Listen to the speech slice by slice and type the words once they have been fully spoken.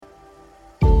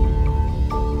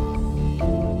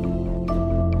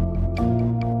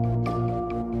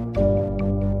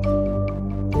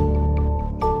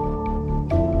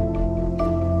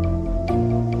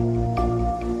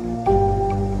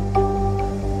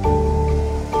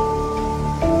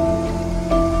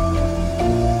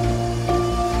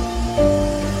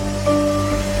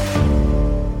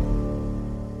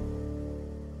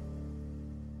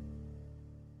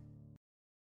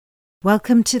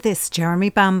Welcome to this Jeremy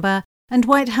Bamber and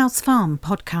White House Farm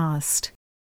podcast.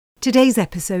 Today's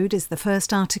episode is the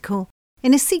first article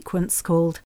in a sequence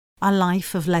called A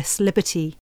Life of Less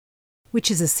Liberty, which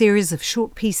is a series of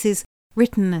short pieces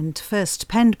written and first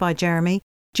penned by Jeremy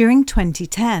during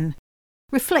 2010,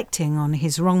 reflecting on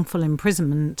his wrongful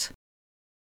imprisonment.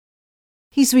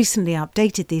 He's recently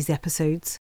updated these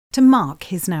episodes to mark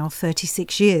his now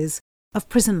 36 years of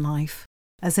prison life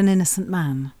as an innocent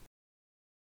man.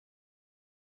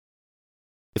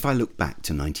 If I look back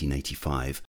to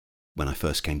 1985, when I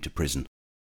first came to prison,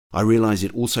 I realise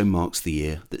it also marks the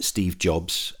year that Steve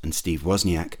Jobs and Steve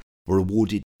Wozniak were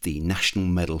awarded the National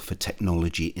Medal for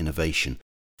Technology Innovation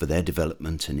for their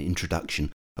development and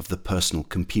introduction of the personal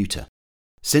computer.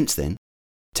 Since then,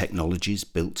 technologies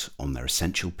built on their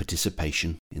essential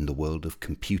participation in the world of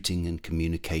computing and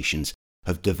communications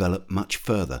have developed much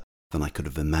further than I could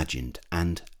have imagined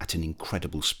and at an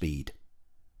incredible speed.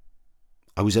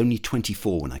 I was only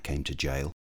 24 when I came to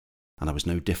jail, and I was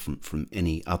no different from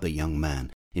any other young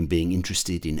man in being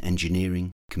interested in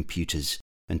engineering, computers,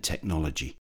 and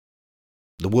technology.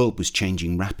 The world was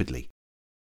changing rapidly.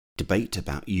 Debate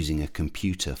about using a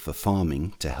computer for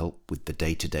farming to help with the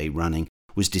day-to-day running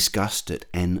was discussed at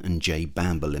N&J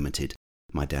Bamber Limited,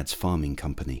 my dad's farming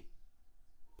company.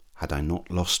 Had I not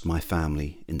lost my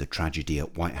family in the tragedy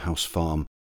at White House Farm,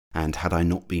 and had I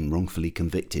not been wrongfully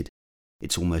convicted,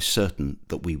 it's almost certain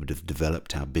that we would have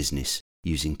developed our business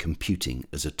using computing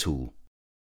as a tool.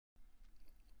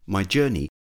 My journey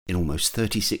in almost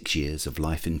 36 years of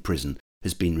life in prison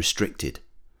has been restricted,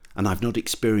 and I've not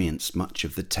experienced much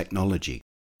of the technology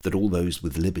that all those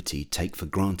with liberty take for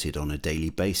granted on a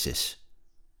daily basis.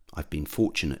 I've been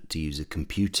fortunate to use a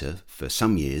computer for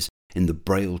some years in the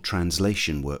Braille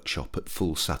translation workshop at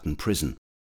Full Sutton Prison,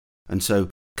 and so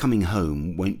coming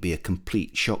home won't be a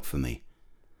complete shock for me.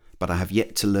 But I have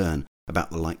yet to learn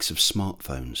about the likes of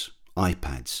smartphones,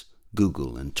 iPads,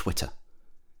 Google and Twitter.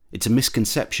 It's a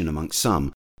misconception amongst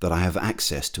some that I have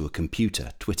access to a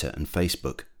computer, Twitter and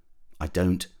Facebook. I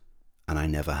don't, and I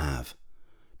never have.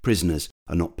 Prisoners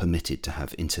are not permitted to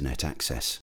have internet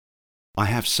access. I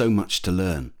have so much to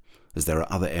learn, as there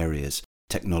are other areas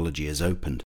technology has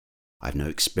opened. I have no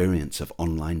experience of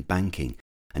online banking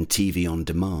and TV on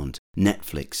demand,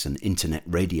 Netflix and internet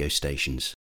radio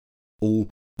stations. All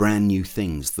brand new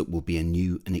things that will be a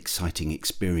new and exciting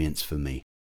experience for me.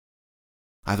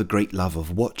 I have a great love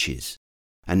of watches,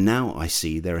 and now I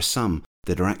see there are some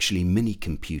that are actually mini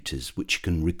computers which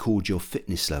can record your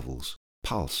fitness levels,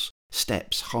 pulse,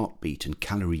 steps, heartbeat and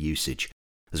calorie usage,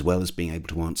 as well as being able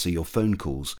to answer your phone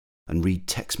calls and read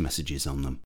text messages on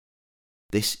them.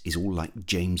 This is all like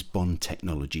James Bond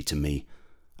technology to me,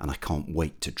 and I can't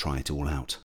wait to try it all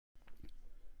out.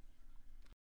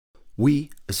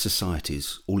 We, as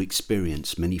societies, all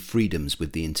experience many freedoms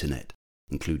with the internet,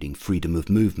 including freedom of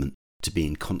movement, to be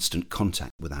in constant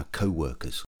contact with our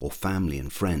co-workers or family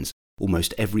and friends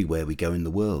almost everywhere we go in the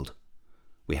world.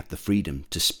 We have the freedom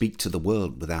to speak to the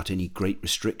world without any great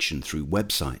restriction through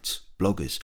websites,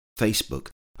 bloggers, Facebook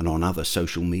and on other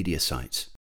social media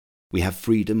sites. We have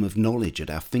freedom of knowledge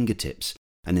at our fingertips,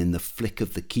 and in the flick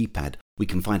of the keypad we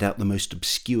can find out the most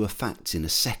obscure facts in a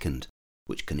second,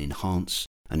 which can enhance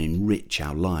and enrich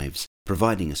our lives,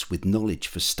 providing us with knowledge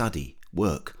for study,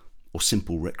 work, or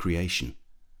simple recreation.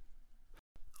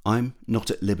 I'm not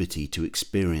at liberty to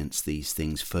experience these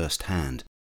things firsthand,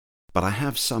 but I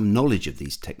have some knowledge of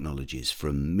these technologies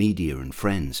from media and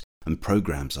friends and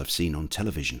programs I've seen on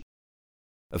television.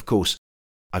 Of course,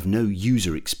 I've no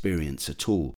user experience at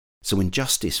all, so when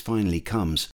justice finally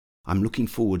comes, I'm looking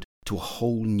forward to a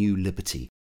whole new liberty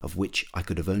of which I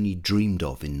could have only dreamed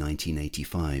of in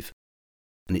 1985.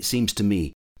 And it seems to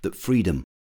me that freedom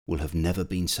will have never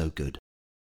been so good.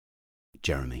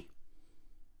 Jeremy.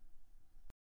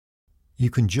 You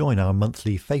can join our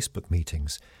monthly Facebook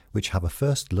meetings, which have a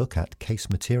first look at case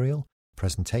material,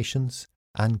 presentations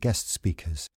and guest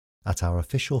speakers at our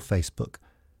official Facebook,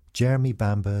 Jeremy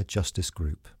Bamber Justice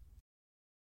Group.